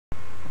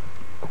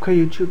Okay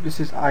YouTube, this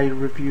is I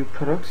Review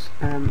Products,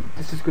 and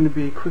this is going to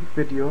be a quick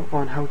video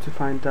on how to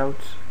find out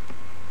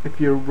if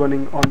you're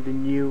running on the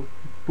new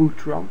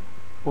Bootrom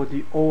or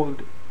the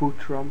old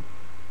Bootrom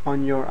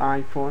on your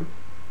iPhone,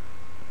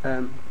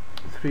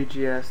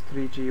 3GS,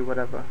 3G,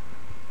 whatever,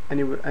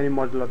 any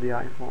model of the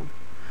iPhone.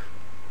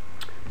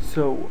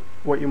 So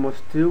what you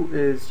must do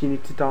is you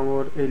need to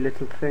download a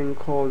little thing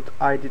called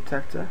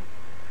iDetector,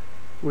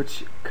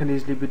 which can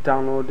easily be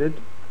downloaded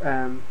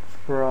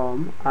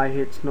from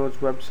iHateNode's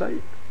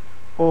website,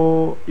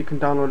 or you can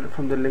download it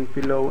from the link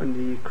below in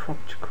the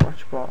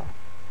crotch bar.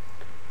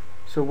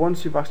 So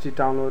once you've actually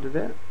downloaded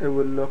it, it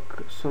will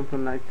look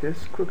something like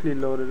this. Quickly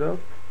load it up.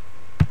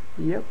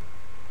 Yep.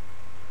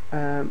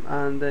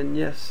 And then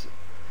yes,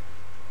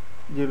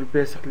 you'll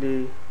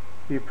basically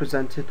be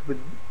presented with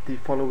the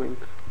following.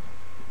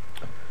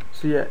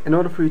 So yeah, in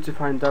order for you to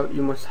find out,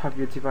 you must have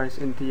your device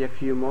in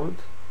DFU mode.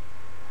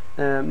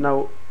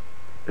 Now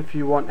if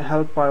you want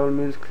help, by all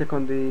means click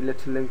on the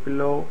little link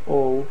below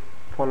or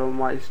follow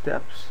my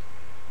steps.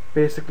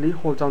 Basically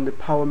hold down the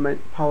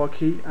power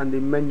key and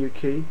the menu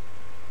key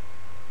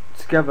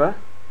together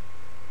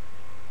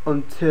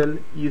until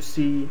you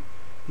see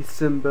the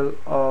symbol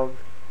of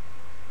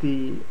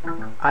the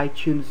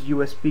iTunes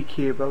USB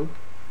cable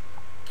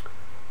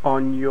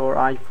on your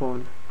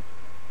iPhone.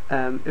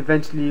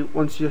 Eventually,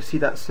 once you see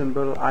that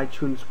symbol,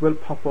 iTunes will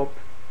pop up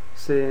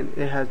saying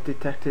it has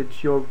detected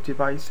your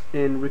device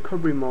in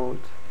recovery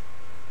mode.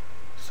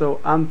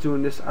 So I'm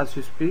doing this as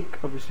we speak.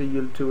 Obviously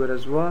you'll do it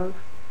as well.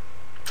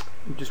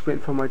 I'm just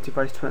waiting for my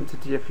device to enter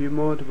DFU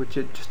mode, which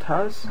it just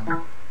has,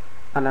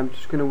 and I'm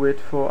just going to wait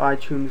for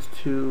iTunes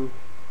to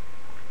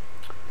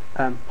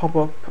pop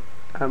up,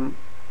 and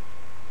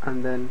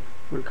then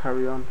we'll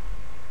carry on.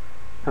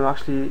 Well,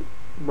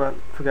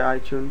 forget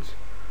iTunes.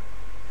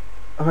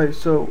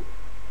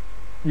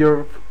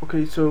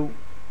 So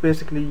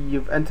basically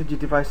you've entered your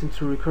device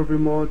into recovery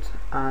mode,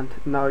 and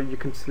now you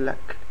can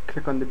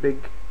click on the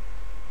big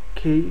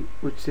key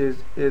which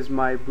says is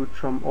my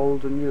Bootrom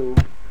old or new.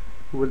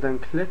 You will then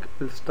click,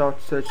 it'll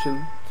start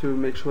searching to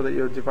make sure that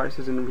your device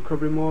is in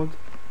recovery mode,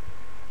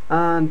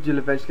 and you'll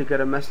eventually get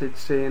a message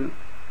saying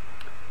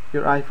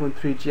your iPhone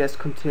 3GS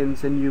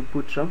contains a new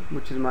Bootrom,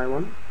 which is my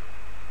one,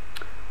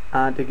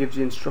 and it gives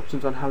you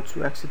instructions on how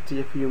to exit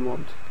DFU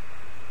mode.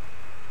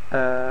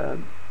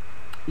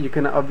 You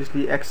can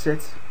obviously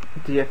exit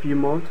DFU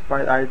mode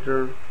by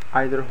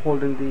either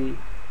holding the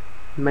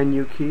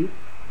menu key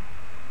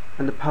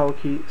and the power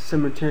key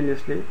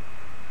simultaneously,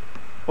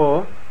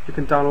 or you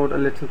can download a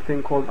little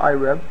thing called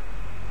iRev,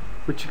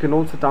 which you can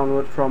also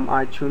download from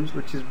iTunes,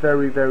 which is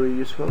very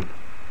useful.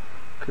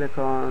 Click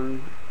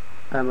on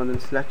and then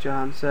select your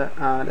handset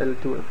and it'll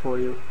do it for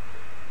you.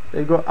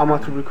 There you go, I'm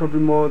out of recovery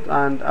mode,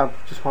 and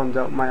I've just found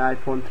out my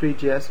iPhone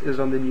 3GS is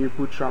on the new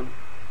Bootrom.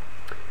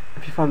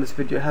 If you found this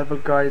video helpful,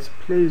 guys,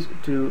 please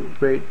do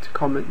rate,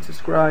 comment,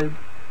 subscribe.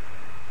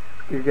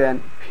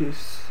 Again,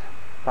 peace,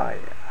 bye.